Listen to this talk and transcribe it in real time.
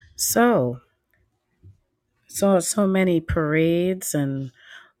So, so many parades and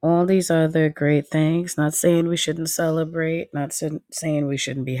all these other great things. Not saying we shouldn't celebrate, saying we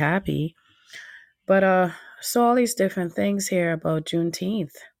shouldn't be happy, but saw all these different things here about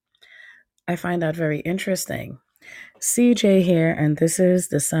Juneteenth. I find that very interesting. CJ here, and this is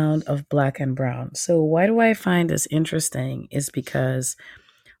the sound of Black and Brown. So, why do I find this interesting? Is because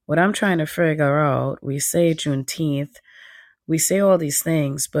what I'm trying to figure out, we say Juneteenth, we say all these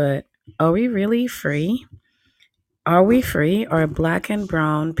things, but are we really free? Are we free? Are Black and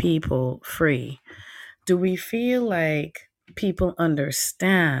Brown people free? Do we feel like people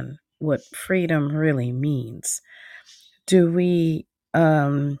understand what freedom really means? Do we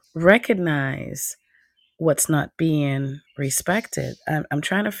recognize what's not being respected? I'm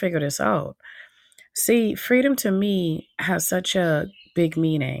trying to figure this out. See, freedom to me has such a big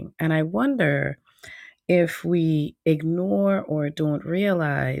meaning, and I wonder if we ignore or don't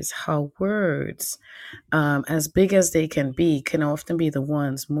realize how words, as big as they can often be the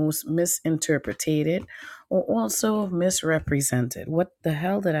ones most misinterpreted or also misrepresented. What the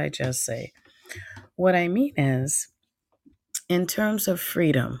hell did I just say? What I mean is, in terms of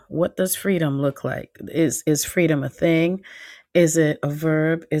freedom, what does freedom look like? Is freedom a thing? Is it a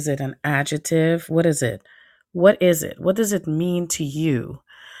verb? Is it an adjective? What is it? What is it? What does it mean to you?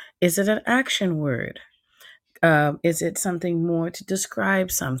 Is it an action word? Is it something more to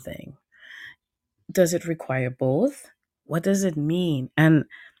describe something? Does it require both? What does it mean? And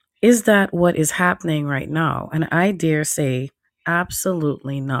is that what is happening right now? And I dare say,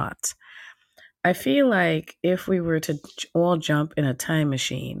 absolutely not. I feel like if we were to all jump in a time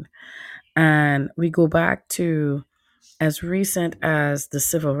machine and we go back to as recent as the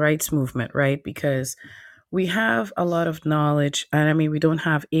civil rights movement, right? Because we have a lot of knowledge, and I mean, we don't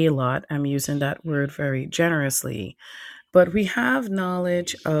have a lot. I'm using that word very generously, but we have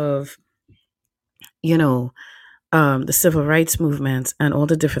knowledge of, you know, the civil rights movements and all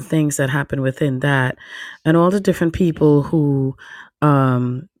the different things that happen within that, and all the different people who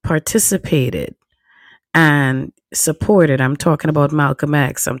participated and supported. I'm talking about Malcolm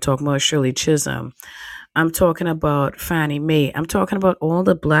X. I'm talking about Shirley Chisholm. I'm talking about Fannie Mae. I'm talking about all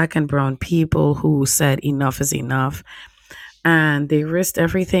the Black and brown people who said enough is enough. And they risked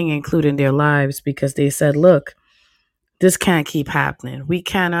everything, including their lives, because they said, look, this can't keep happening. We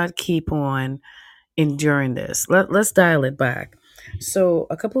cannot keep on enduring this. Let's dial it back. So,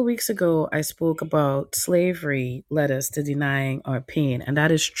 a couple of weeks ago, I spoke about slavery led us to denying our pain, and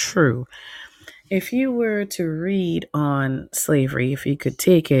that is true. If you were to read on slavery, if you could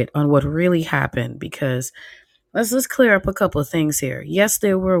take it on what really happened, because let's clear up a couple of things here. Yes,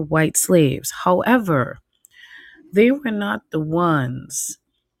 there were white slaves. However, they were not the ones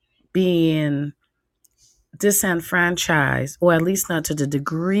being disenfranchised, or at least not to the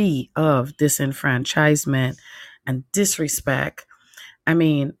degree of disenfranchisement and disrespect. I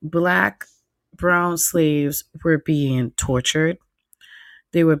mean, black, brown slaves were being tortured,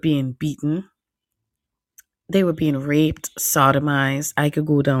 they were being beaten, they were being raped, sodomized. I could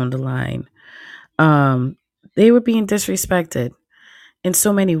go down the line. Um, they were being disrespected in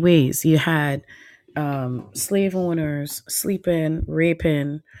so many ways. You had slave owners sleeping,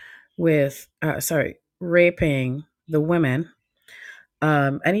 raping the women,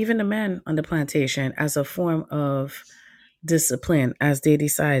 and even the men on the plantation as a form of discipline, as they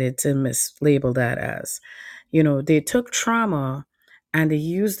decided to mislabel that as. They took trauma and they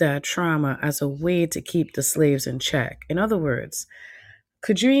used that trauma as a way to keep the slaves in check. In other words,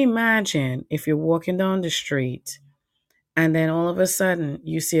 could you imagine if you're walking down the street and then all of a sudden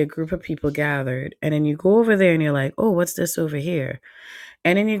you see a group of people gathered, and then you go over there and you're like, oh, what's this over here?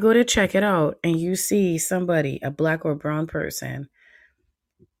 And then you go to check it out and you see somebody, a black or brown person,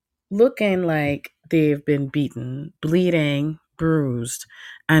 looking like they've been beaten, bleeding, bruised,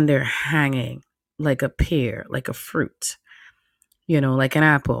 and they're hanging like a pear, like a fruit, like an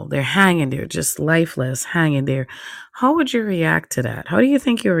apple. They're hanging there, just lifeless, hanging there. How would you react to that? How do you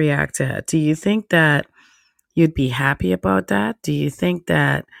think you react to that? Do you think that you'd be happy about that? Do you think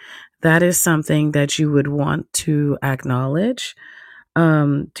that that is something that you would want to acknowledge?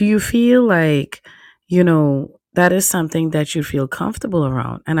 Do you feel like, that is something that you feel comfortable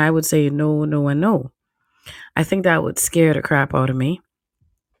around? And I would say no, no, and no. I think that would scare the crap out of me.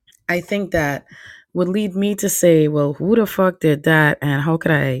 I think that would lead me to say, well, who the fuck did that? And how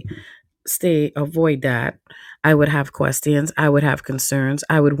could I avoid that? I would have questions. I would have concerns.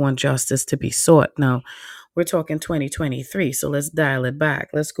 I would want justice to be sought. Now, we're talking 2023, so let's dial it back.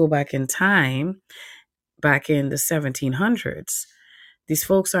 Let's go back in time, back in the 1700s. These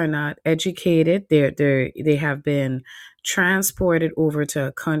folks are not educated. They have been transported over to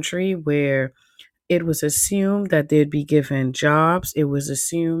a country where it was assumed that they'd be given jobs. It was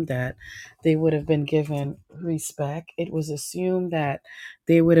assumed that they would have been given respect. It was assumed that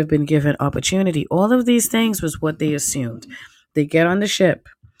they would have been given opportunity. All of these things was what they assumed. They get on the ship.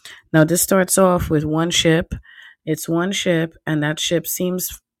 Now, this starts off with one ship. It's one ship, and that ship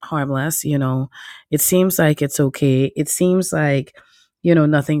seems harmless. It seems like it's okay. It seems like,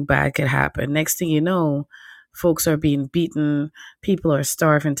 nothing bad could happen. Next thing you know, folks are being beaten, people are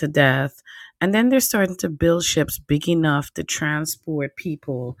starving to death. And then they're starting to build ships big enough to transport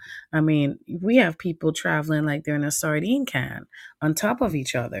people. I mean, we have people traveling like they're in a sardine can on top of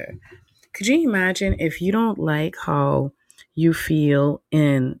each other. Could you imagine if you don't like how you feel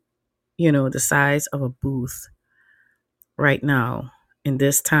in the size of a booth right now in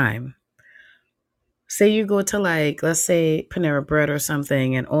this time? Say you go to, like, let's say Panera Bread or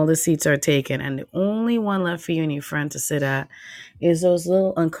something, and all the seats are taken, and the only one left for you and your friend to sit at is those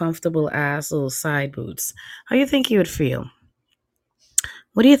little uncomfortable ass little side booths. How do you think you would feel?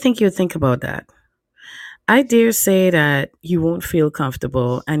 What do you think you would think about that? I dare say that you won't feel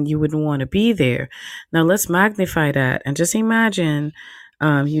comfortable and you wouldn't want to be there. Now, let's magnify that and just imagine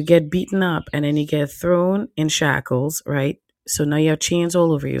you get beaten up and then you get thrown in shackles, right? So now you have chains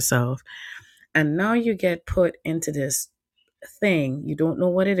all over yourself. And now you get put into this thing. You don't know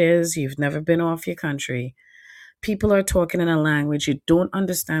what it is. You've never been off your country. People are talking in a language you don't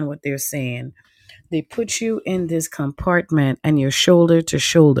understand what they're saying. They put you in this compartment and you're shoulder to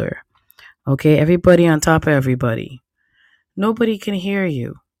shoulder. Okay, everybody on top of everybody. Nobody can hear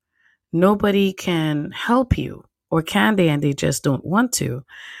you. Nobody can help you. Or can they? And they just don't want to.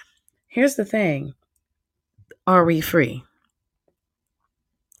 Here's the thing. Are we free?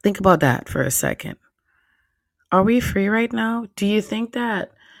 Think about that for a second. Are we free right now? Do you think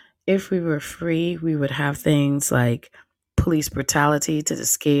that if we were free, we would have things like police brutality to the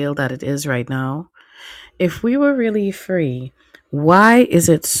scale that it is right now? If we were really free, why is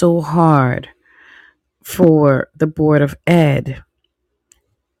it so hard for the Board of Ed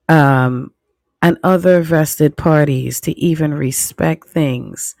um, and other vested parties to even respect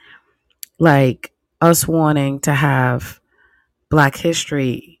things like us wanting to have Black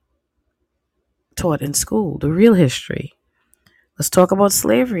history taught in school, the real history? Let's talk about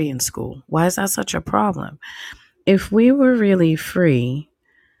slavery in school. Why is that such a problem? If we were really free,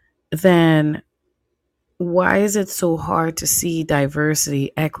 then why is it so hard to see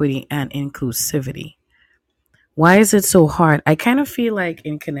diversity, equity, and inclusivity? Why is it so hard? I kind of feel like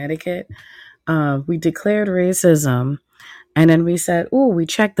in Connecticut, we declared racism and then we said, oh, we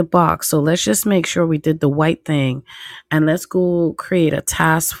checked the box. So let's just make sure we did the white thing and let's go create a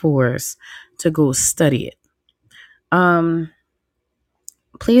task force to go study it.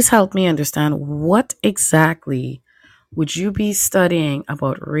 Please help me understand, what exactly would you be studying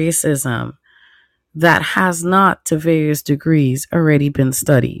about racism that has not, to various degrees, already been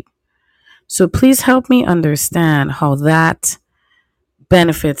studied? So please help me understand how that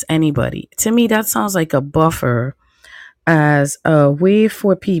benefits anybody. To me, that sounds like a buffer as a way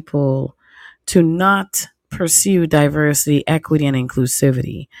for people to not pursue diversity, equity, and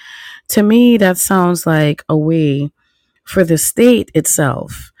inclusivity. To me, that sounds like a way for the state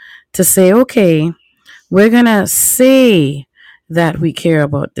itself to say, okay, we're going to say that we care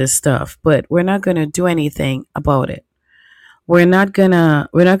about this stuff, but we're not going to do anything about it. We're not going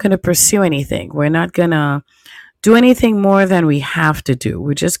to pursue anything. We're not going to do anything more than we have to do.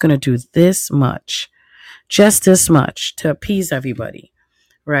 We're just going to do this much, just this much to appease everybody,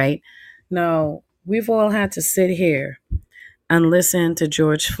 right? Now, we've all had to sit here and listen to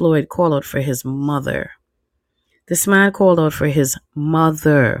George Floyd call out for his mother. This man called out for his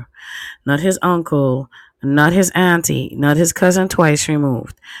mother, not his uncle, not his auntie, not his cousin twice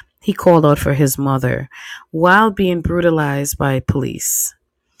removed. He called out for his mother while being brutalized by police.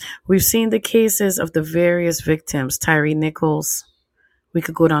 We've seen the cases of the various victims: Tyree Nichols. We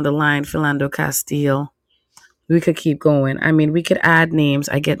could go down the line, Philando Castile. We could keep going. I mean, we could add names.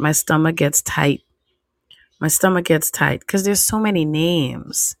 My stomach gets tight. My stomach gets tight because there's so many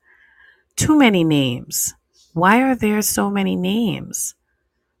names. Too many names. Why are there so many names?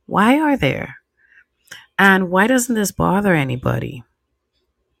 Why are there? And why doesn't this bother anybody?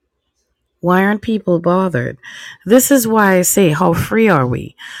 Why aren't people bothered? This is why I say, how free are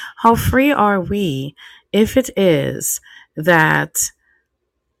we? How free are we if it is that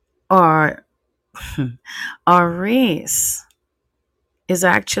our our race is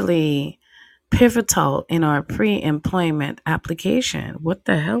actually pivotal in our pre-employment application? What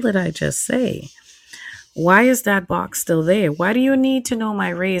the hell did I just say? Why is that box still there? Why do you need to know my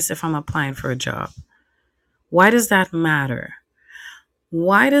race if I'm applying for a job? Why does that matter?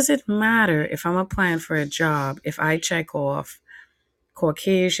 Why does it matter if I'm applying for a job if I check off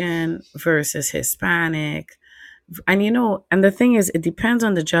Caucasian versus Hispanic? And and the thing is, it depends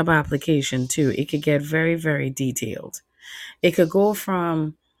on the job application too. It could get very, very detailed. It could go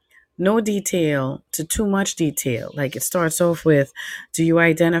from no detail to too much detail. Like it starts off with, do you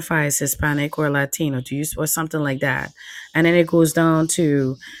identify as Hispanic or Latino? Do you, or something like that. And then it goes down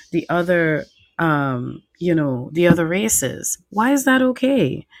to the other, the other races. Why is that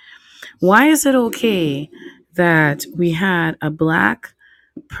okay? Why is it okay that we had a black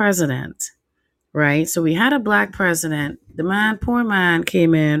president, right? So we had a black president. The man, poor man,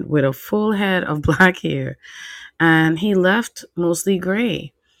 came in with a full head of black hair and he left mostly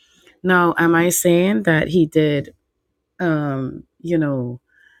gray. Now, am I saying that he did, um, you know,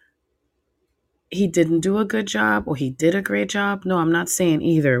 he didn't do a good job or he did a great job? No, I'm not saying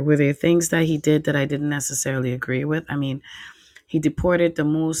either. Were there things that he did that I didn't necessarily agree with? I mean, he deported the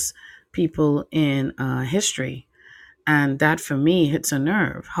most people in history. And that for me hits a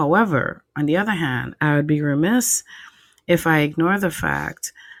nerve. However, on the other hand, I would be remiss if I ignore the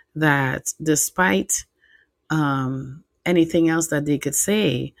fact that despite anything else that they could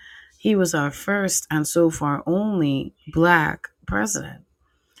say, he was our first and so far only black president.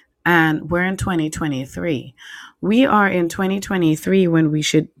 And we're in 2023. We are in 2023 when we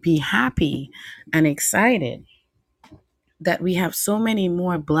should be happy and excited that we have so many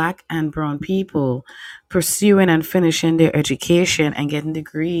more black and brown people pursuing and finishing their education and getting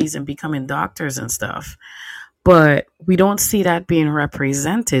degrees and becoming doctors and stuff. But we don't see that being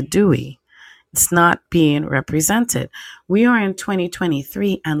represented, do we? It's not being represented. We are in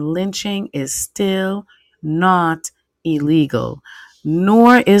 2023 and lynching is still not illegal,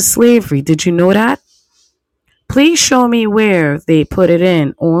 nor is slavery. Did you know that? Please show me where they put it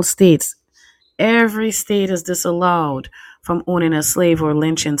in all states. Every state is disallowed from owning a slave or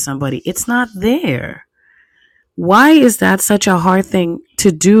lynching somebody. It's not there. Why is that such a hard thing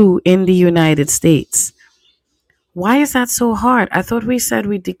to do in the United States? Why is that so hard? I thought we said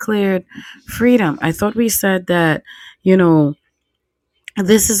we declared freedom. I thought we said that, you know,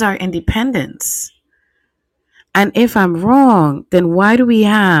 this is our independence. And if I'm wrong, then why do we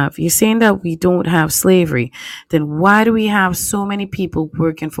have, you're saying that we don't have slavery, then why do we have so many people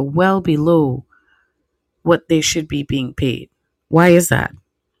working for well below what they should be being paid? Why is that?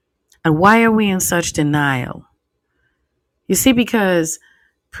 And why are we in such denial? You see, because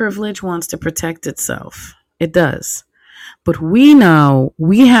privilege wants to protect itself. It does. But we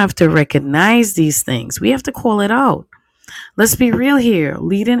have to recognize these things. We have to call it out. Let's be real here.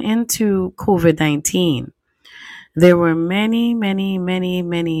 Leading into COVID-19, there were many, many, many,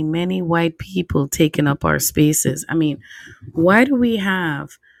 many, many white people taking up our spaces. I mean, why do we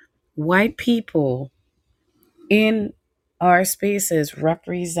have white people in our spaces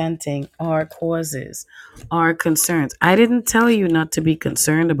representing our causes, our concerns? I didn't tell you not to be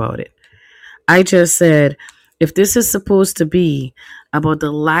concerned about it. I just said, if this is supposed to be about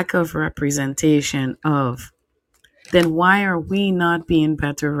the lack of representation of, then why are we not being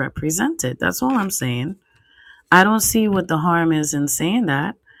better represented? That's all I'm saying. I don't see what the harm is in saying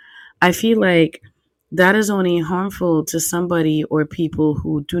that. I feel like that is only harmful to somebody or people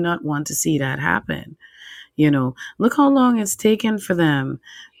who do not want to see that happen. Look how long it's taken for them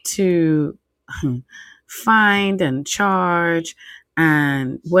to find and charge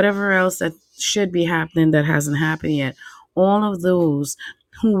and whatever else that should be happening that hasn't happened yet. All of those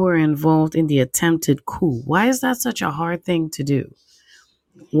who were involved in the attempted coup. Why is that such a hard thing to do?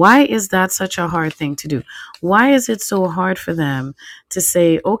 Why is that such a hard thing to do? Why is it so hard for them to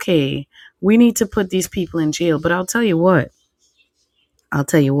say, okay, we need to put these people in jail? But I'll tell you what.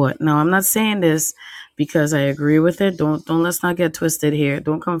 Now, I'm not saying this because I agree with it. Don't let's not get twisted here.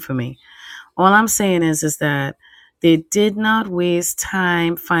 Don't come for me. All I'm saying is that they did not waste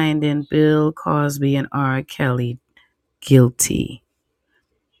time finding Bill Cosby and R. Kelly guilty.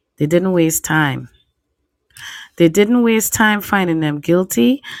 They didn't waste time. They didn't waste time finding them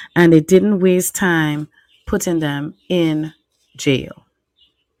guilty, and they didn't waste time putting them in jail.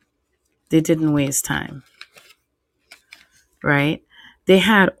 They didn't waste time. Right? They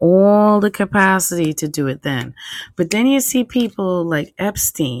had all the capacity to do it then. But then you see people like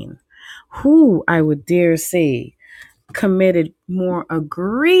Epstein, who I would dare say committed more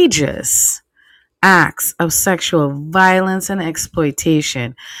egregious acts of sexual violence and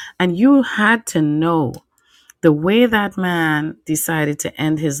exploitation. And you had to know the way that man decided to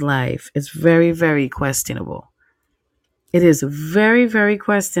end his life is very, very questionable. It is very, very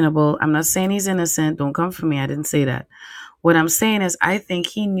questionable. I'm not saying he's innocent. Don't come for me. I didn't say that. What I'm saying is, I think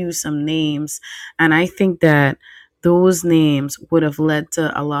he knew some names, and I think that those names would have led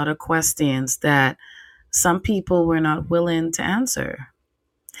to a lot of questions that some people were not willing to answer.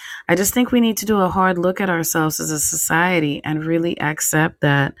 I just think we need to do a hard look at ourselves as a society and really accept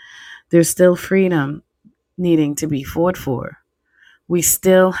that there's still freedom needing to be fought for. We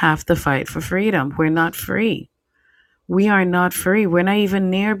still have to fight for freedom. We're not free. We are not free. We're not even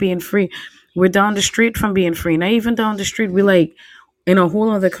near being free. We're down the street from being free. Not even down the street. We're like in a whole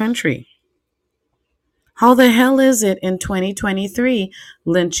other country. How the hell is it in 2023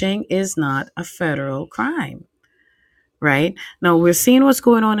 lynching is not a federal crime? Right? Now we're seeing what's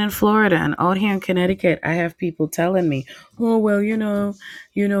going on in Florida and out here in Connecticut. I have people telling me, "Oh, well,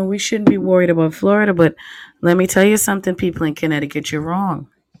 we shouldn't be worried about Florida." But let me tell you something, people in Connecticut, you're wrong.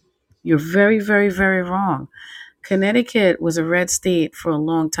 You're very, very, very wrong. Connecticut was a red state for a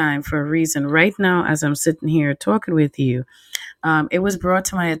long time for a reason. Right now, as I'm sitting here talking with you, it was brought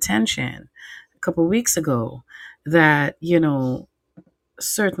to my attention a couple weeks ago that,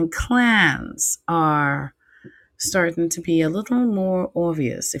 certain clans are starting to be a little more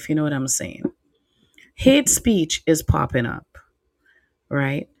obvious, if you know what I'm saying. Hate speech is popping up,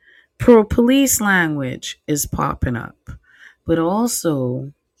 right? Pro police language is popping up, but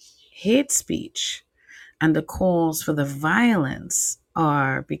also hate speech and the calls for the violence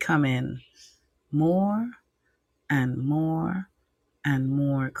are becoming more and more and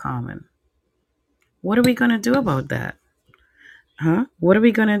more common. What are we going to do about that? Huh? What are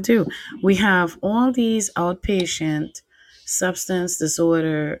we going to do? We have all these outpatient substance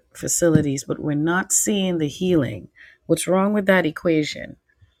disorder facilities, but we're not seeing the healing. What's wrong with that equation,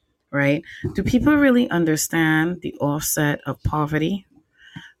 right? Do people really understand the offset of poverty?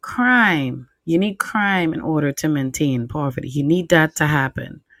 Crime. You need crime in order to maintain poverty. You need that to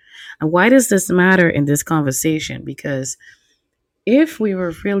happen. And why does this matter in this conversation? Because if we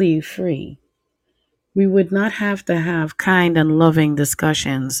were really free, we would not have to have kind and loving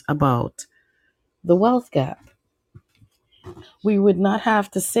discussions about the wealth gap. We would not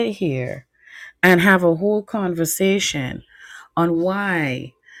have to sit here and have a whole conversation on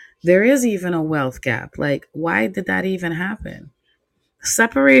why there is even a wealth gap. Like, why did that even happen?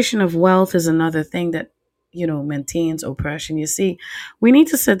 Separation of wealth is another thing that, maintains oppression. You see, we need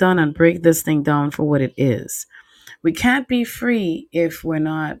to sit down and break this thing down for what it is. We can't be free if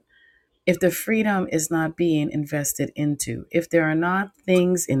the freedom is not being invested into, if there are not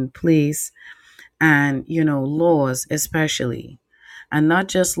things in place and, laws, especially, and not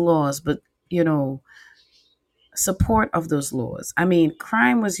just laws, but, you know, support of those laws. I mean,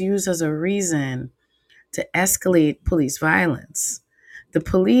 crime was used as a reason to escalate police violence. The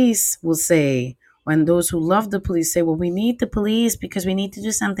police will say, when those who love the police say, well, we need the police because we need to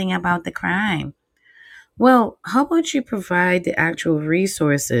do something about the crime. Well, how about you provide the actual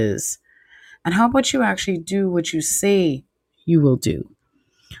resources? And how about you actually do what you say you will do?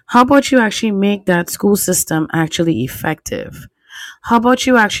 How about you actually make that school system actually effective? How about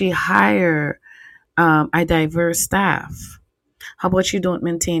you actually hire a diverse staff? How about you don't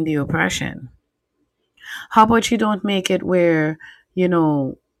maintain the oppression? How about you don't make it where, you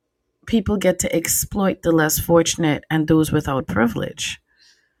know, people get to exploit the less fortunate and those without privilege?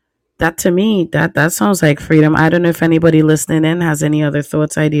 That to me, that sounds like freedom. I don't know if anybody listening in has any other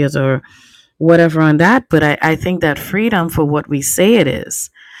thoughts, ideas, or whatever on that, but I think that freedom for what we say it is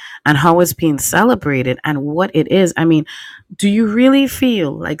and how it's being celebrated and what it is. I mean, do you really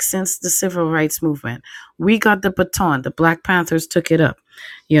feel like since the civil rights movement, we got the baton, the Black Panthers took it up,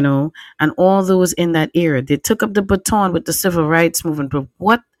 and all those in that era, they took up the baton with the civil rights movement. But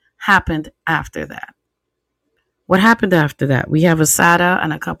what happened after that? What happened after that? We have Asada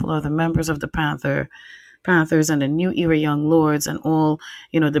and a couple of the members of the Panthers and the New Era Young Lords and all,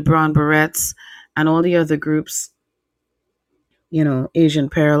 the Brown Berets and all the other groups, Asian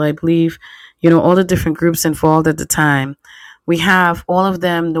Peril, I believe, all the different groups involved at the time. We have all of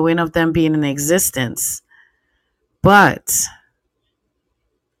them, the win of them being in existence. But,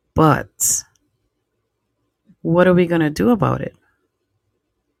 what are we going to do about it?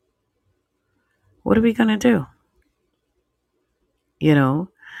 What are we going to do?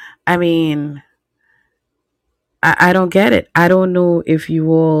 I mean, I don't get it. I don't know if you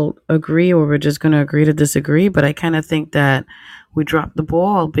all agree or we're just going to agree to disagree, but I kind of think that we dropped the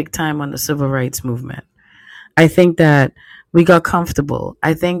ball big time on the civil rights movement. I think that we got comfortable.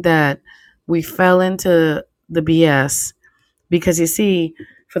 I think that we fell into the BS because you see,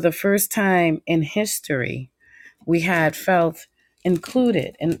 for the first time in history, we had felt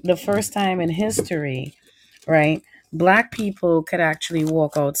included. And the first time in history, right? Black people could actually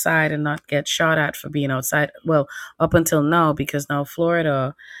walk outside and not get shot at for being outside. Well, up until now, because now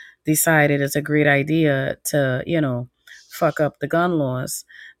Florida decided it's a great idea to, fuck up the gun laws.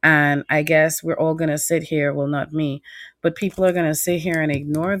 And I guess we're all going to sit here, well, not me, but people are going to sit here and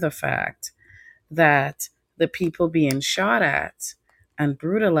ignore the fact that the people being shot at and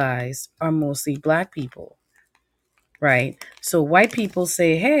brutalized are mostly black people, right? So white people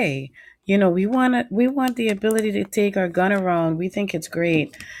say, "Hey, we want the ability to take our gun around. We think it's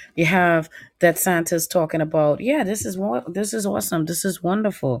great." You have that Santa's talking about, "Yeah, this is awesome. This is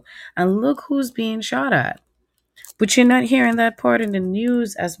wonderful." And look who's being shot at. But you're not hearing that part in the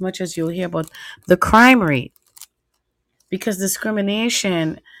news as much as you'll hear about the crime rate, because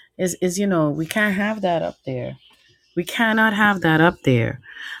discrimination is we can't have that up there. We cannot have that up there.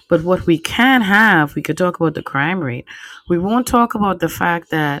 But what we can have, we could talk about the crime rate. We won't talk about the fact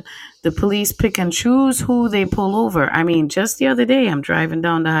that the police pick and choose who they pull over. I mean, just the other day, I'm driving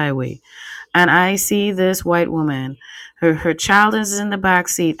down the highway and I see this white woman. Her child is in the back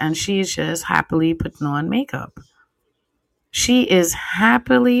seat and she's just happily putting on makeup. She is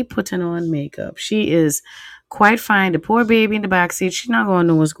happily putting on makeup. She is quite fine. The poor baby in the backseat, she's not going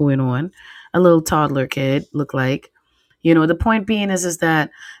to know what's going on. A little toddler kid, look like. The point being is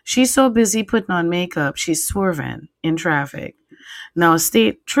that she's so busy putting on makeup, she's swerving in traffic. Now, a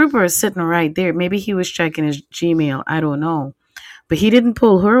state trooper is sitting right there. Maybe he was checking his Gmail. I don't know. But he didn't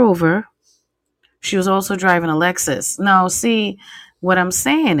pull her over. She was also driving a Lexus. Now, see, what I'm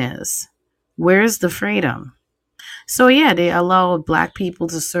saying is, where's the freedom? So yeah, they allow black people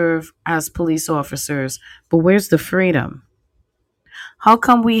to serve as police officers, but where's the freedom? How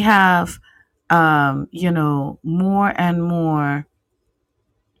come we have, more and more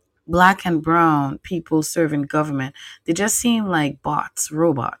black and brown people serving government? They just seem like bots,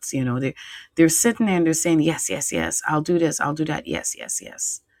 robots. They're sitting there and they're saying yes, yes, yes. I'll do this. I'll do that. Yes, yes,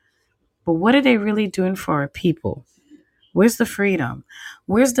 yes. But what are they really doing for our people? Where's the freedom?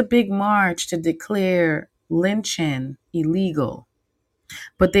 Where's the big march to declare lynching illegal?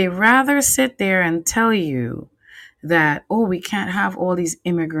 But they rather sit there and tell you that, oh, we can't have all these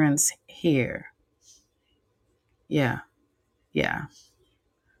immigrants here. Yeah, yeah.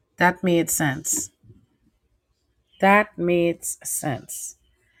 That made sense. That made sense.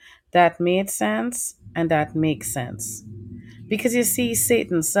 That made sense and that makes sense. Because you see,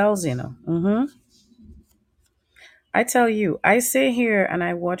 Satan sells. I tell you, I sit here and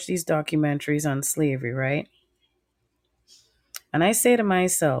I watch these documentaries on slavery, right? And I say to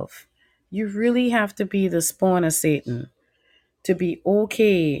myself, you really have to be the spawn of Satan to be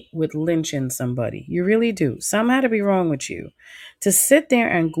okay with lynching somebody. You really do. Something had to be wrong with you. To sit there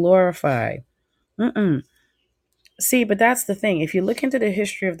and glorify. Mm-mm. See, but that's the thing. If you look into the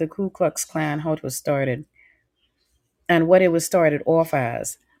history of the Ku Klux Klan, how it was started, and what it was started off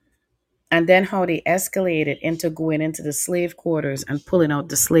as, and then how they escalated into going into the slave quarters and pulling out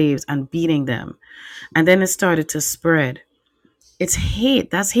the slaves and beating them. And then it started to spread. It's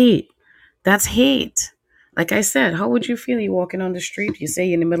hate. That's hate. That's hate. Like I said, how would you feel you walking on the street? You say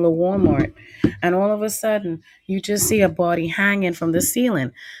you're in the middle of Walmart, and all of a sudden you just see a body hanging from the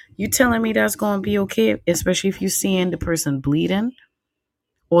ceiling. You telling me that's going to be okay, especially if you seeing the person bleeding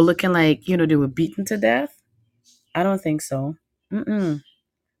or looking like, they were beaten to death? I don't think so. Mm-mm.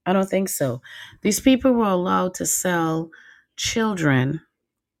 I don't think so. These people were allowed to sell children,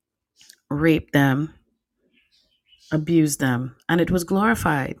 rape them, abuse them, and it was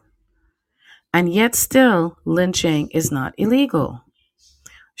glorified. And yet still, lynching is not illegal.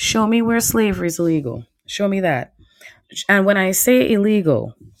 Show me where slavery is illegal. Show me that. And when I say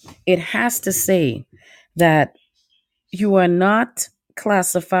illegal, it has to say that you are not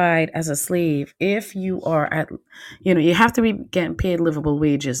classified as a slave if you are you have to be getting paid livable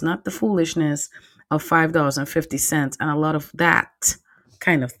wages, not the foolishness of $5.50 and a lot of that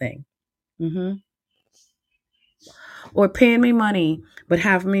kind of thing. hmm Or paying me money, but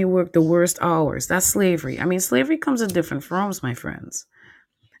having me work the worst hours. That's slavery. I mean, slavery comes in different forms, my friends.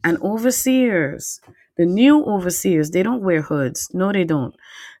 And overseers, the new overseers, they don't wear hoods. No, they don't.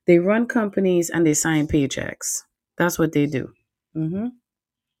 They run companies and they sign paychecks. That's what they do. hmm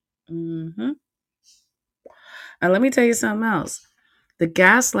hmm And let me tell you something else. The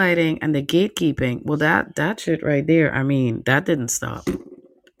gaslighting and the gatekeeping, well, that shit right there, I mean, that didn't stop.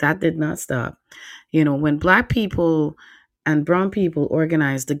 That did not stop. When black people and brown people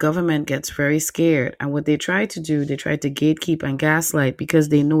organize, the government gets very scared. And what they try to do, they try to gatekeep and gaslight because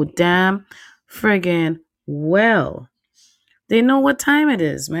they know damn friggin' well. They know what time it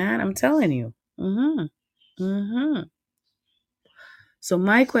is, man. I'm telling you. So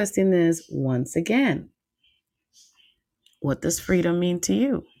my question is, once again, What does freedom mean to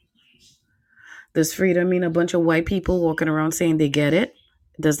you? Does freedom mean a bunch of white people walking around saying they get it?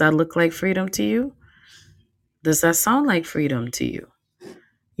 Does that look like freedom to you? Does that sound like freedom to you?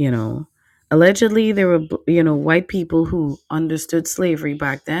 You know, allegedly there were, white people who understood slavery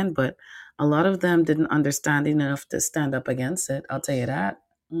back then, but a lot of them didn't understand enough to stand up against it. I'll tell you that.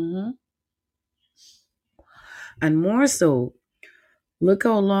 And more so, look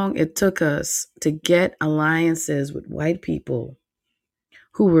how long it took us to get alliances with white people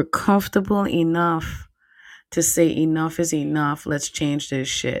who were comfortable enough to say enough is enough, let's change this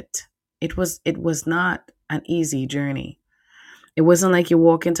shit. It was not an easy journey. It wasn't like you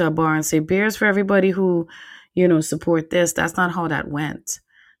walk into a bar and say beers for everybody who, support this. That's not how that went.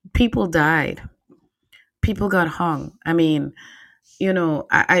 People died. People got hung. I mean,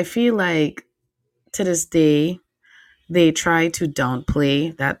 I feel like to this day they try to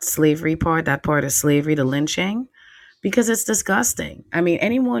downplay that slavery part, that part of slavery, the lynching, because it's disgusting. I mean,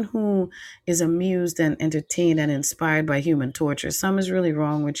 anyone who is amused and entertained and inspired by human torture, something is really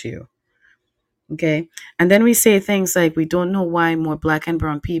wrong with you. Okay. And then we say things like, we don't know why more black and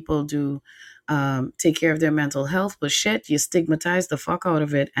brown people do take care of their mental health, but shit, you stigmatize the fuck out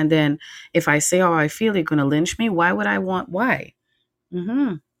of it. And then if I say how I feel, you're going to lynch me. Why would I want, why?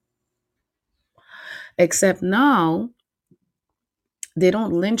 hmm Except now, they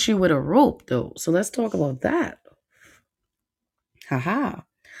don't lynch you with a rope, though. So let's talk about that. Haha.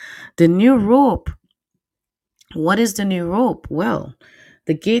 The new rope. What is the new rope? Well,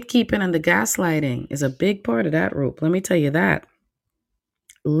 the gatekeeping and the gaslighting is a big part of that rope. Let me tell you that.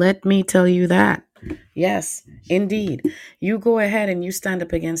 Let me tell you that. Yes, indeed. You go ahead and you stand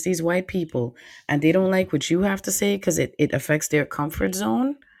up against these white people and they don't like what you have to say because it affects their comfort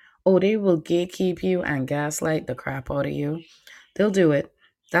zone. Oh, they will gatekeep you and gaslight the crap out of you. They'll do it.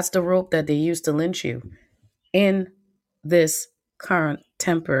 That's the rope that they use to lynch you in this current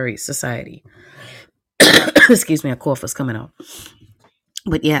temporary society. Excuse me, a cough is coming out.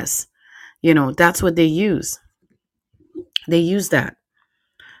 But yes, that's what they use. They use that.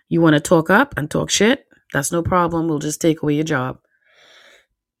 You want to talk up and talk shit? That's no problem. We'll just take away your job.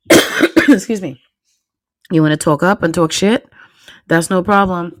 Excuse me. You want to talk up and talk shit? That's no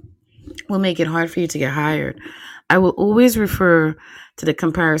problem. We'll make it hard for you to get hired. I will always refer to the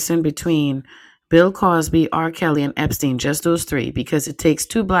comparison between Bill Cosby, R. Kelly, and Epstein, just those three, because it takes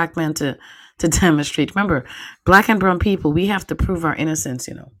two black men to demonstrate. Remember, black and brown people, we have to prove our innocence,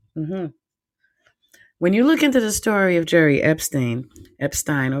 When you look into the story of Jerry Epstein,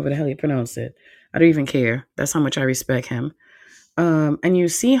 however the hell you pronounce it, I don't even care. That's how much I respect him. And you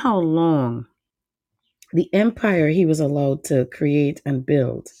see how long the empire he was allowed to create and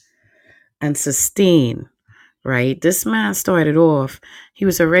build and sustain, right? This man started off, he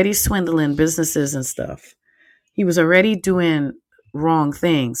was already swindling businesses and stuff. He was already doing wrong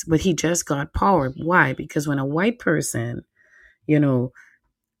things, but he just got power. Why? Because when a white person,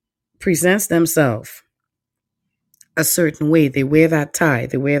 presents themselves a certain way, they wear that tie,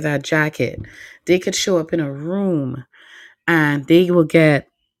 they wear that jacket, they could show up in a room and they will get,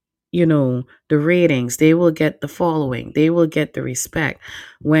 the ratings, they will get the following, they will get the respect.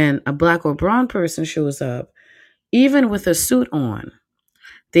 When a black or brown person shows up, even with a suit on,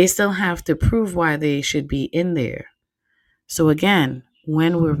 they still have to prove why they should be in there. So again,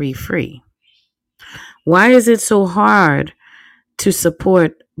 when were we free? Why is it so hard to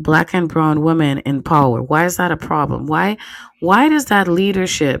support black and brown women in power? Why is that a problem? Why does that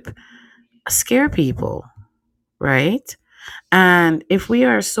leadership scare people, right? And if we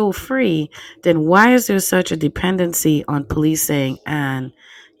are so free, then why is there such a dependency on policing and,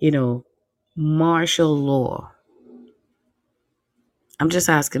 martial law? I'm just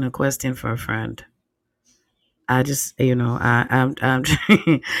asking a question for a friend. I just, I'm I'm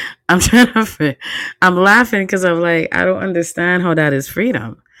trying I'm laughing because I'm like, I don't understand how that is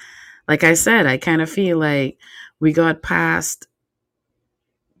freedom. Like I said, I kind of feel like we got past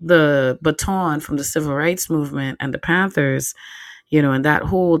the baton from the civil rights movement and the Panthers, and that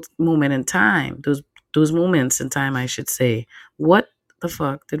whole moment in time, those moments in time, I should say. What the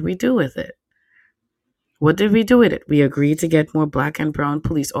fuck did we do with it? What did we do with it? We agreed to get more black and brown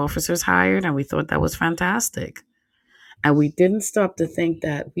police officers hired, and we thought that was fantastic. And we didn't stop to think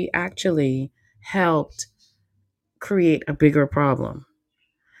that we actually helped create a bigger problem.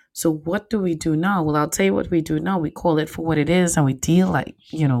 So what do we do now? Well, I'll tell you what we do now. We call it for what it is and we deal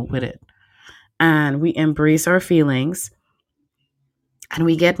with it. And we embrace our feelings and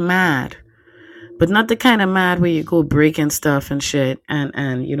we get mad. But not the kind of mad where you go breaking stuff and shit and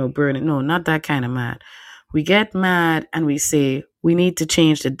burn it. No, not that kind of mad. We get mad and we say, we need to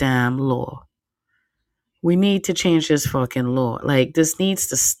change the damn law. We need to change this fucking law. Like, this needs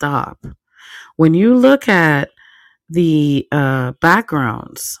to stop. When you look at the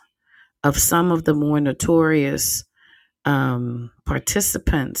backgrounds of some of the more notorious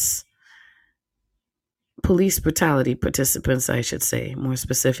participants, police brutality participants, I should say, more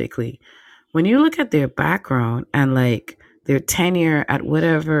specifically, when you look at their background and like their tenure at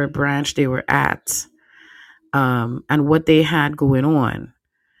whatever branch they were at, and what they had going on,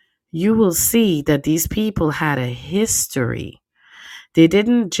 you will see that these people had a history. They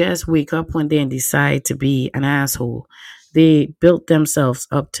didn't just wake up one day and decide to be an asshole. They built themselves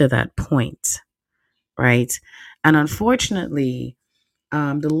up to that point, right? And unfortunately,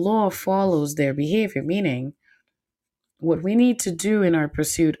 the law follows their behavior, meaning what we need to do in our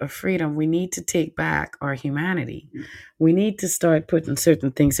pursuit of freedom, we need to take back our humanity. We need to start putting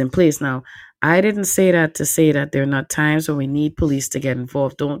certain things in place. Now, I didn't say that to say that there are not times when we need police to get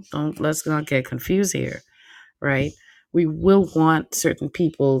involved. Don't let's not get confused here, right? We will want certain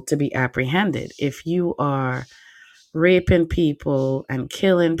people to be apprehended. If you are raping people and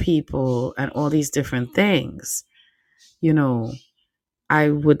killing people and all these different things, you know, I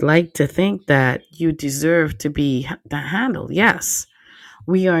would like to think that you deserve to be handled. Yes,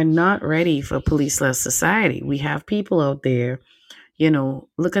 we are not ready for policeless society. We have people out there,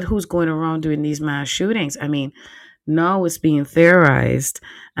 look at who's going around doing these mass shootings. I mean, now it's being theorized,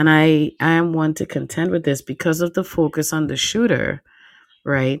 and I am one to contend with this because of the focus on the shooter,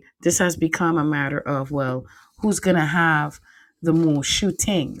 right? This has become a matter of, well, who's going to have the most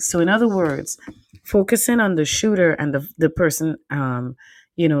shootings? So in other words, focusing on the shooter and the person,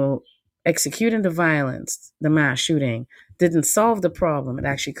 executing the violence, the mass shooting, didn't solve the problem. It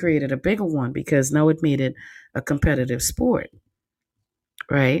actually created a bigger one because now it made it a competitive sport,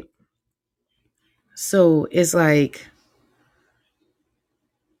 right? So it's like,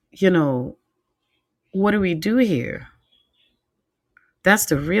 what do we do here? That's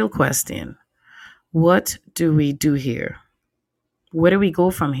the real question. What do we do here? Where do we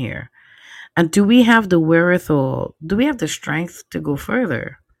go from here? And do we have the wherewithal? Do we have the strength to go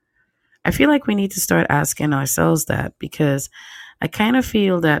further? I feel like we need to start asking ourselves that, because I kind of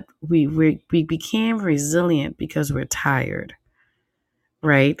feel that we became resilient because we're tired,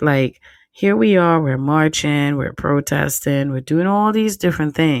 right? Like, here we are, we're marching, we're protesting, we're doing all these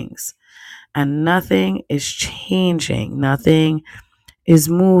different things, and nothing is changing. Nothing is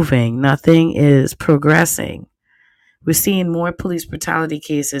moving. Nothing is progressing. We're seeing more police brutality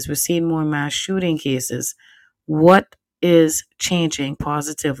cases. We're seeing more mass shooting cases. What is changing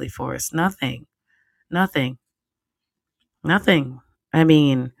positively for us? Nothing. Nothing. Nothing. I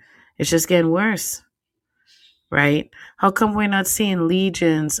mean, it's just getting worse, right? How come we're not seeing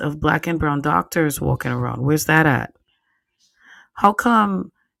legions of black and brown doctors walking around? Where's that at? How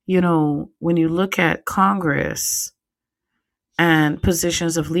come, when you look at Congress and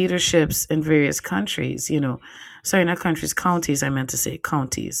positions of leaderships in various countries, sorry, not countries, counties, I meant to say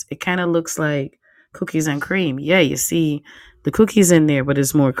counties. It kind of looks like cookies and cream. Yeah, you see the cookies in there, but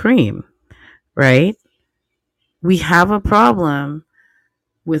it's more cream, right? We have a problem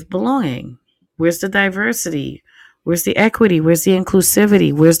with belonging. Where's the diversity? Where's the equity? Where's the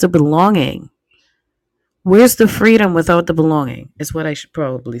inclusivity? Where's the belonging? Where's the freedom without the belonging? Is what I should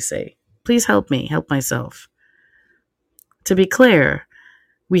probably say. Please help me, help myself. To be clear,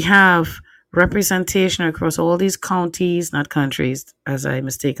 we have representation across all these counties, not countries, as I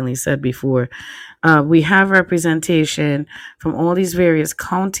mistakenly said before. We have representation from all these various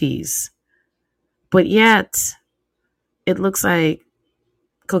counties, but yet it looks like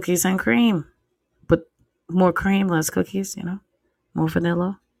cookies and cream, but more cream, less cookies, more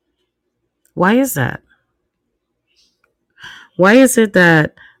vanilla. Why is that? Why is it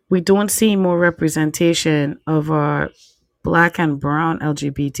that we don't see more representation of our black and brown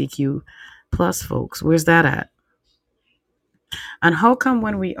LGBTQ plus folks? Where's that at? And how come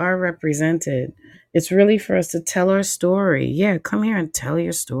when we are represented, it's really for us to tell our story? Yeah, come here and tell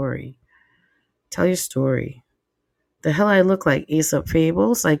your story. Tell your story. The hell I look like Aesop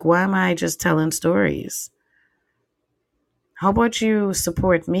Fables? Like, why am I just telling stories? How about you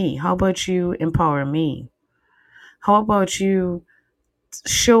support me? How about you empower me? How about you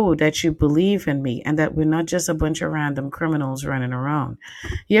show that you believe in me and that we're not just a bunch of random criminals running around?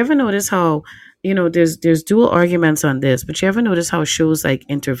 You ever notice how, there's dual arguments on this, but you ever notice how shows like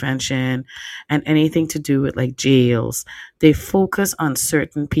Intervention and anything to do with like jails, they focus on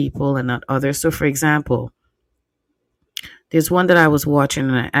certain people and not others? So for example, there's one that I was watching,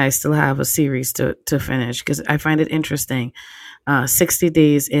 and I still have a series to finish because I find it interesting. 60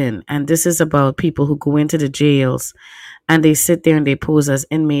 Days In. And this is about people who go into the jails and they sit there and they pose as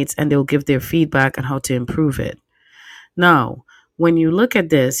inmates and they'll give their feedback on how to improve it. Now, when you look at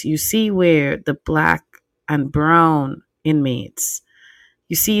this, you see where the black and brown inmates,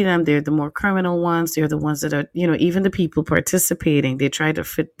 you see them, they're the more criminal ones. They're the ones that are, even the people participating, they try to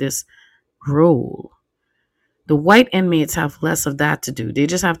fit this role. The white inmates have less of that to do. They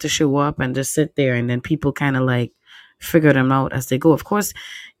just have to show up and just sit there, and then people kind of like figure them out as they go. Of course,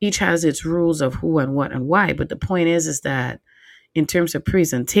 each has its rules of who and what and why. But the point is that in terms of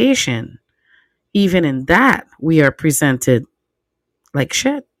presentation, even in that, we are presented like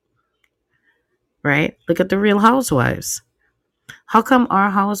shit, right? Look at the Real Housewives. How come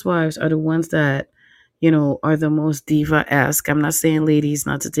our housewives are the ones that, are the most diva-esque? I'm not saying ladies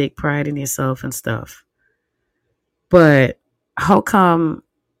not to take pride in yourself and stuff. But how come,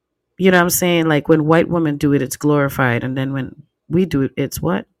 what I'm saying? Like when white women do it, it's glorified. And then when we do it, it's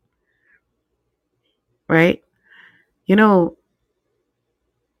what? Right?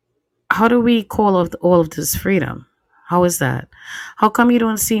 How do we call all of this freedom? How is that? How come you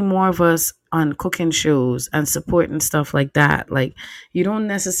don't see more of us on cooking shows and supporting stuff like that? Like, you don't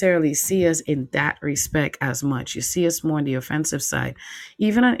necessarily see us in that respect as much. You see us more on the offensive side,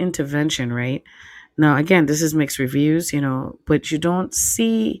 even on intervention, right? Now, again, this is mixed reviews, but you don't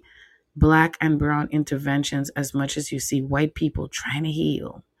see black and brown interventions as much as you see white people trying to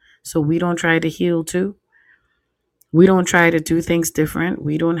heal. So we don't try to heal too. We don't try to do things different.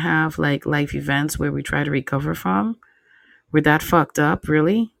 We don't have like life events where we try to recover from. We're that fucked up,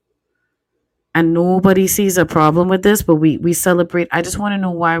 really? And nobody sees a problem with this, but we celebrate. I just want to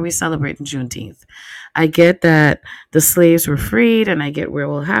know why we celebrate Juneteenth. I get that the slaves were freed, and I get we're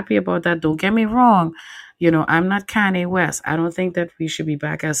all happy about that. Don't get me wrong. I'm not Kanye West. I don't think that we should be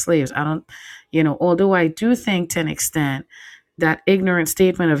back as slaves. I don't, although I do think to an extent that ignorant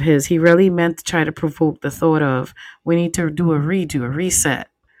statement of his, he really meant to try to provoke the thought of we need to do a redo, a reset.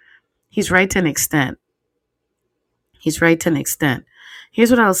 He's right to an extent. Here's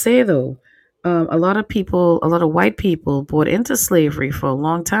what I'll say though. A lot of white people bought into slavery for a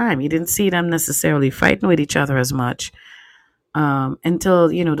long time. You didn't see them necessarily fighting with each other as much until,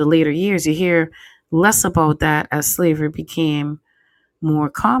 the later years. You hear less about that as slavery became more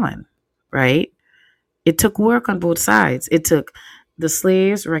common, right? It took work on both sides. It took the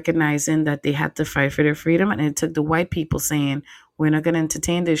slaves recognizing that they had to fight for their freedom, and it took the white people saying, we're not going to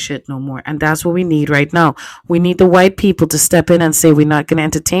entertain this shit no more. And that's what we need right now. We need the white people to step in and say, we're not going to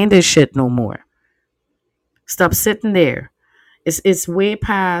entertain this shit no more. Stop sitting there. It's way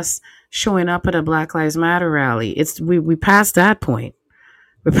past showing up at a Black Lives Matter rally. We passed that point.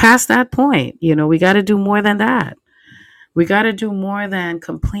 We're past that point. We got to do more than that. We got to do more than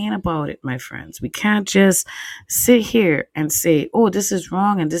complain about it, my friends. We can't just sit here and say, oh, this is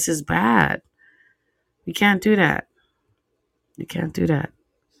wrong and this is bad. We can't do that.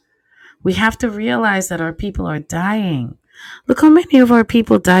 We have to realize that our people are dying. Look how many of our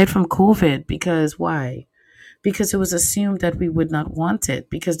people died from COVID. Because why? Because it was assumed that we would not want it.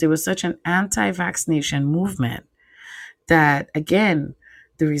 Because there was such an anti-vaccination movement that, again,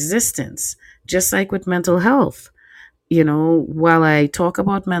 the resistance, just like with mental health, while I talk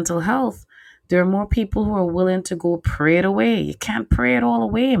about mental health, there are more people who are willing to go pray it away. You can't pray it all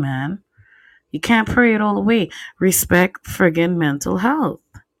away, man. You can't pray it all away. Respect friggin' mental health.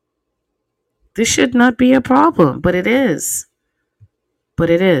 This should not be a problem, but it is.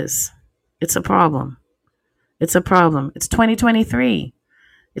 It's a problem. It's 2023.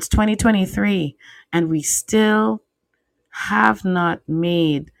 It's 2023. And we still have not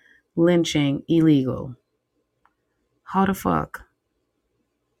made lynching illegal. How the fuck?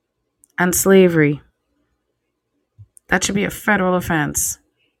 And slavery. That should be a federal offense.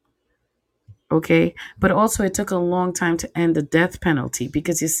 Okay? But also it took a long time to end the death penalty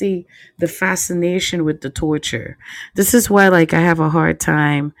because you see the fascination with the torture. This is why I have a hard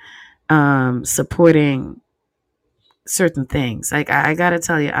time supporting certain things. I gotta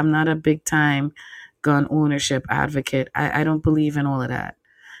tell you, I'm not a big time gun ownership advocate. I don't believe in all of that.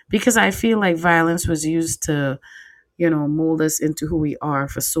 Because I feel like violence was used to mold us into who we are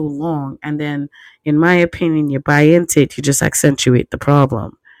for so long. And then, in my opinion, you buy into it, you just accentuate the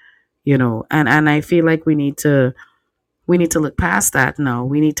problem, and I feel like we need to look past that now.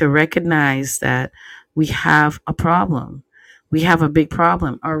 We need to recognize that we have a problem. We have a big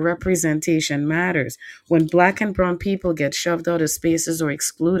problem. Our representation matters. When black and brown people get shoved out of spaces or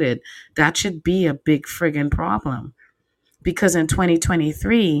excluded, that should be a big friggin' problem. Because in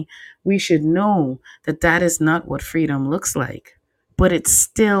 2023, we should know that that is not what freedom looks like. But it's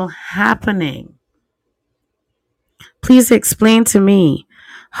still happening. Please explain to me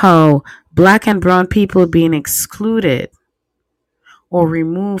how black and brown people being excluded or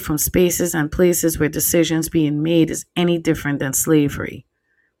removed from spaces and places where decisions being made is any different than slavery.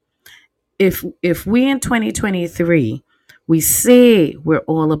 If we in 2023 we say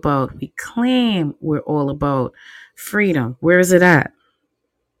we claim we're all about freedom, where is it at?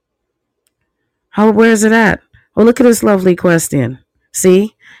 Where is it at? Oh, look at this lovely question.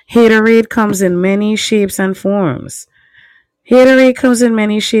 See, haterade comes in many shapes and forms. Haterade comes in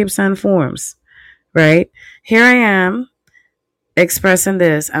many shapes and forms, right? Here I am expressing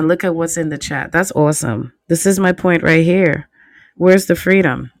this, and look at what's in the chat. That's awesome. This is my point right here. Where's the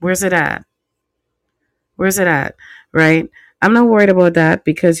freedom? Where's it at? Where's it at? Right? I'm not worried about that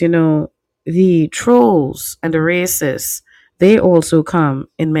because, the trolls and the racists, they also come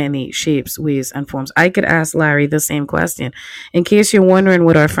in many shapes, ways, and forms. I could ask Larry the same question. In case you're wondering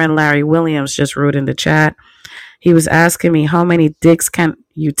what our friend Larry Williams just wrote in the chat, he was asking me, how many dicks can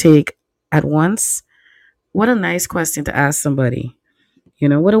you take at once? What a nice question to ask somebody.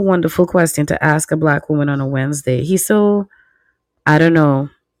 What a wonderful question to ask a Black woman on a Wednesday. He's so, I don't know,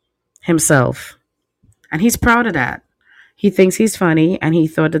 himself. And he's proud of that. He thinks he's funny, and he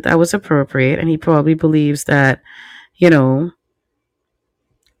thought that was appropriate, and he probably believes that,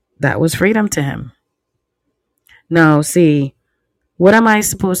 that was freedom to him. Now, see, what am I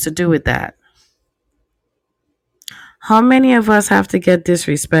supposed to do with that? How many of us have to get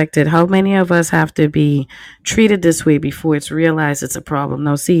disrespected? How many of us have to be treated this way before it's realized it's a problem?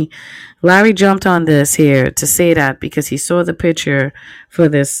 Now, see, Larry jumped on this here to say that because he saw the picture for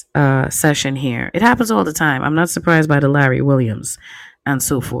this session here. It happens all the time. I'm not surprised by the Larry Williams and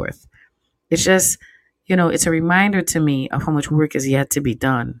so forth. It's just, it's a reminder to me of how much work is yet to be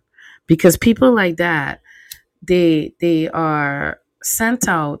done. Because people like that, they are sent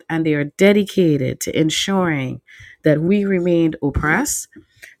out and they are dedicated to ensuring that we remain oppressed,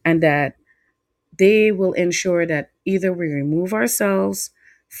 and that they will ensure that either we remove ourselves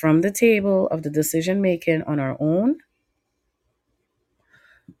from the table of the decision making on our own,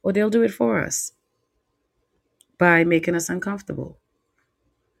 or they'll do it for us by making us uncomfortable.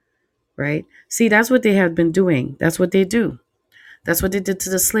 Right? See, that's what they have been doing. That's what they do. That's what they did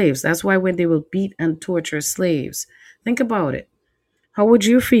to the slaves. That's why when they will beat and torture slaves, think about it. How would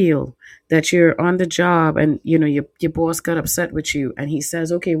you feel that you're on the job and, your boss got upset with you and he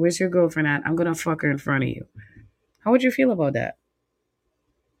says, okay, where's your girlfriend at? I'm going to fuck her in front of you. How would you feel about that?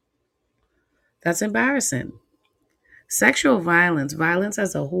 That's embarrassing. Sexual violence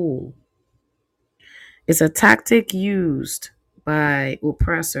as a whole, is a tactic used by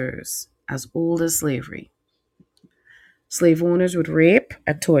oppressors as old as slavery. Slave owners would rape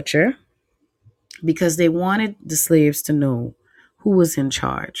and torture because they wanted the slaves to know who was in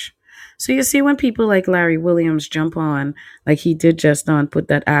charge. So you see, when people like Larry Williams jump on, like he did just on, put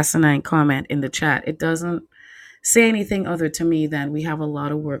that asinine comment in the chat, it doesn't say anything other to me than we have a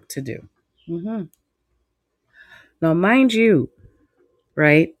lot of work to do. Mm-hmm. Now, mind you,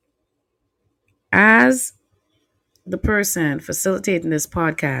 right, as the person facilitating this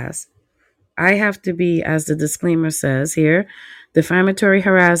podcast, I have to be, as the disclaimer says here, defamatory,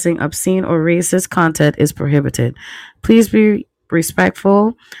 harassing, obscene, or racist content is prohibited. Please be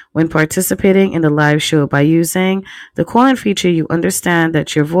respectful when participating in the live show. By using the call-in feature, you understand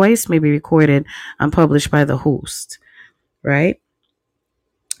that your voice may be recorded and published by the host, right?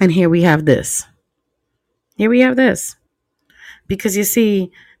 And here we have this. Because you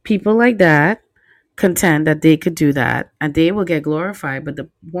see, people like that contend that they could do that and they will get glorified, but the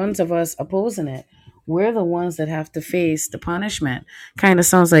ones of us opposing it, we're the ones that have to face the punishment. Kind of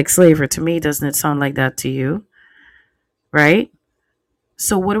sounds like slavery to me. Doesn't it sound like that to you? Right?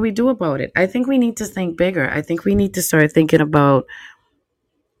 So what do we do about it? I think we need to think bigger. I think we need to start thinking about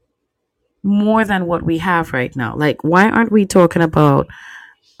more than what we have right now. Like, why aren't we talking about,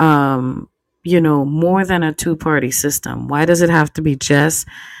 more than a two-party system? Why does it have to be just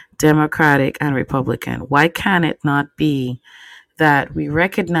Democratic and Republican? Why can it not be that we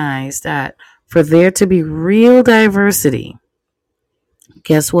recognize that for there to be real diversity,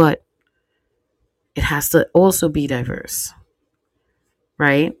 guess what? It has to also be diverse,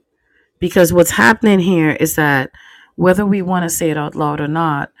 right? Because what's happening here is that whether we want to say it out loud or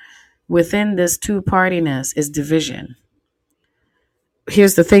not, within this two-partiness is division.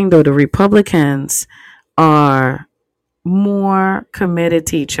 Here's the thing, though. The Republicans are more committed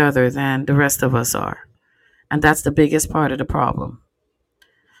to each other than the rest of us are. And that's the biggest part of the problem.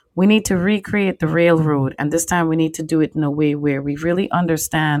 We need to recreate the railroad, and this time we need to do it in a way where we really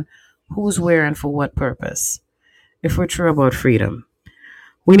understand who's where and for what purpose, if we're true about freedom.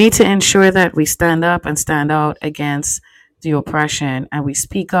 We need to ensure that we stand up and stand out against the oppression, and we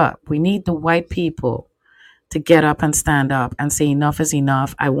speak up. We need the white people to get up and stand up and say enough is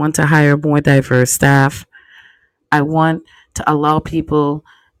enough. I want to hire more diverse staff. I want to allow people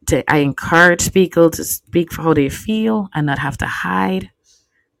I encourage people to speak for how they feel and not have to hide,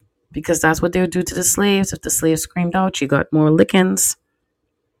 because that's what they would do to the slaves. If the slaves screamed out, you got more lickings.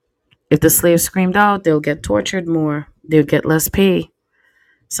 If the slaves screamed out, they'll get tortured more. They'll get less pay.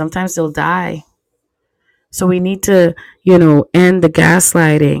 Sometimes they'll die. So we need to, end the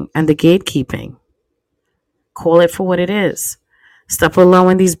gaslighting and the gatekeeping. Call it for what it is. Stop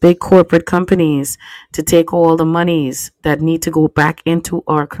allowing these big corporate companies to take all the monies that need to go back into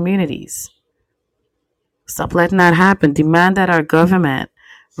our communities. Stop letting that happen. Demand that our government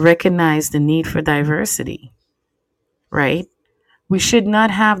recognize the need for diversity, right? We should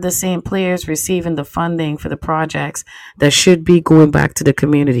not have the same players receiving the funding for the projects that should be going back to the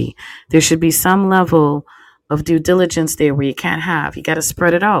community. There should be some level of due diligence there where you got to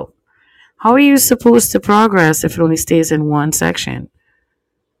spread it out. How are you supposed to progress if it only stays in one section?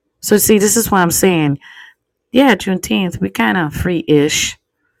 So see, this is what I'm saying. Yeah, Juneteenth, we kind of free-ish.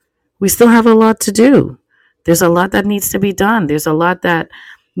 We still have a lot to do. There's a lot that needs to be done. There's a lot that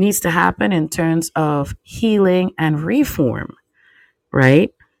needs to happen in terms of healing and reform,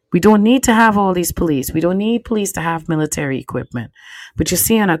 right? We don't need to have all these police. We don't need police to have military equipment. But you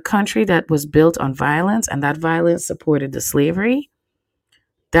see, in a country that was built on violence and that violence supported the slavery,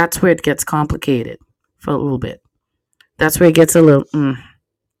 that's where it gets complicated for a little bit. That's where it gets a little,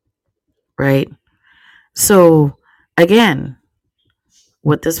 right? So, again,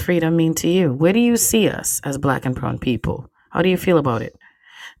 what does freedom mean to you? Where do you see us as Black and brown people? How do you feel about it?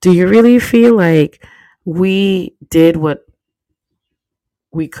 Do you really feel like we did what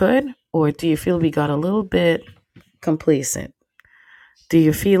we could? Or do you feel we got a little bit complacent? Do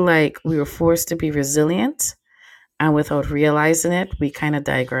you feel like we were forced to be resilient and without realizing it, we kind of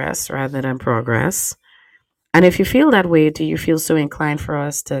digress rather than progress? And if you feel that way, do you feel so inclined for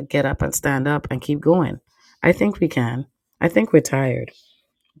us to get up and stand up and keep going? I think we can. I think we're tired.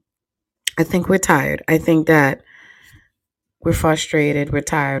 I think we're tired. I think that we're frustrated, we're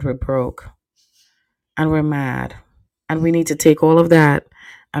tired, we're broke, and we're mad. And we need to take all of that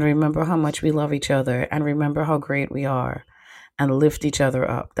and remember how much we love each other and remember how great we are and lift each other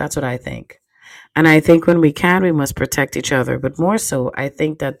up. That's what I think. And I think when we can, we must protect each other. But more so, I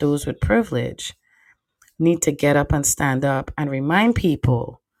think that those with privilege need to get up and stand up and remind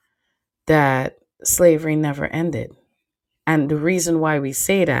people that slavery never ended. And the reason why we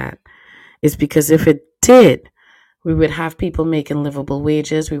say that is because if it did, we would have people making livable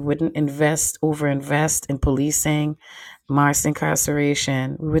wages. We wouldn't overinvest in policing, mass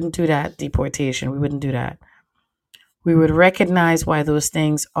incarceration. We wouldn't do that. Deportation. We wouldn't do that. We would recognize why those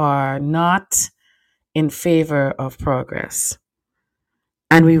things are not in favor of progress.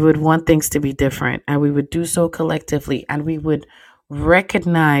 And we would want things to be different. And we would do so collectively. And we would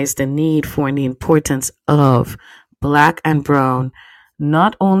recognize the need for and the importance of Black and brown,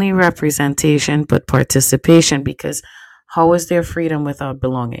 not only representation, but participation. Because how is there freedom without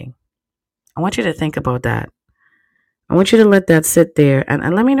belonging? I want you to think about that. I want you to let that sit there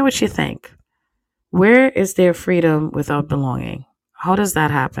and let me know what you think. Where is there freedom without belonging? How does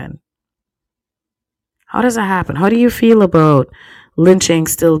that happen? How does that happen? How do you feel about lynching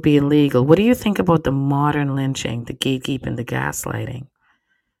still being legal? What do you think about the modern lynching, the gatekeeping, the gaslighting,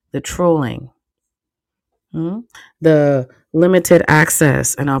 the trolling, the limited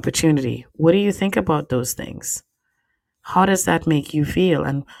access and opportunity? What do you think about those things? How does that make you feel?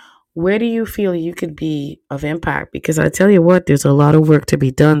 And where do you feel you could be of impact? Because I tell you what, there's a lot of work to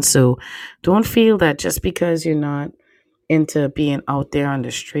be done. So don't feel that just because you're not into being out there on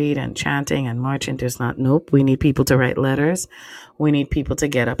the street and chanting and marching, there's not. Nope. We need people to write letters. We need people to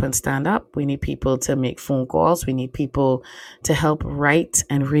get up and stand up. We need people to make phone calls. We need people to help write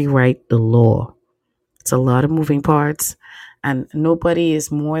and rewrite the law. It's a lot of moving parts. And nobody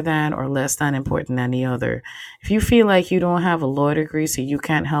is more than or less than important than the other. If you feel like you don't have a law degree, so you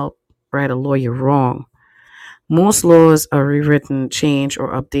can't help write a law, you're wrong. Most laws are rewritten, changed,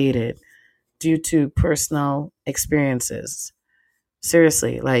 or updated due to personal experiences.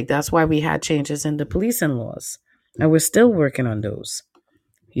 Seriously, like that's why we had changes in the policing laws. And we're still working on those,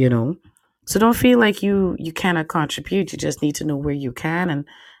 So don't feel like you cannot contribute. You just need to know where you can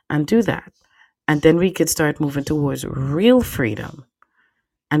and do that. And then we could start moving towards real freedom.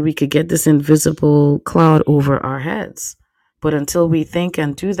 And we could get this invisible cloud over our heads. But until we think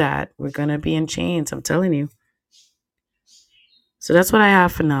and do that, we're going to be in chains, I'm telling you. So that's what I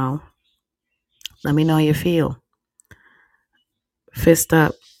have for now. Let me know how you feel. Fist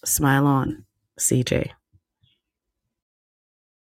up, smile on, CJ.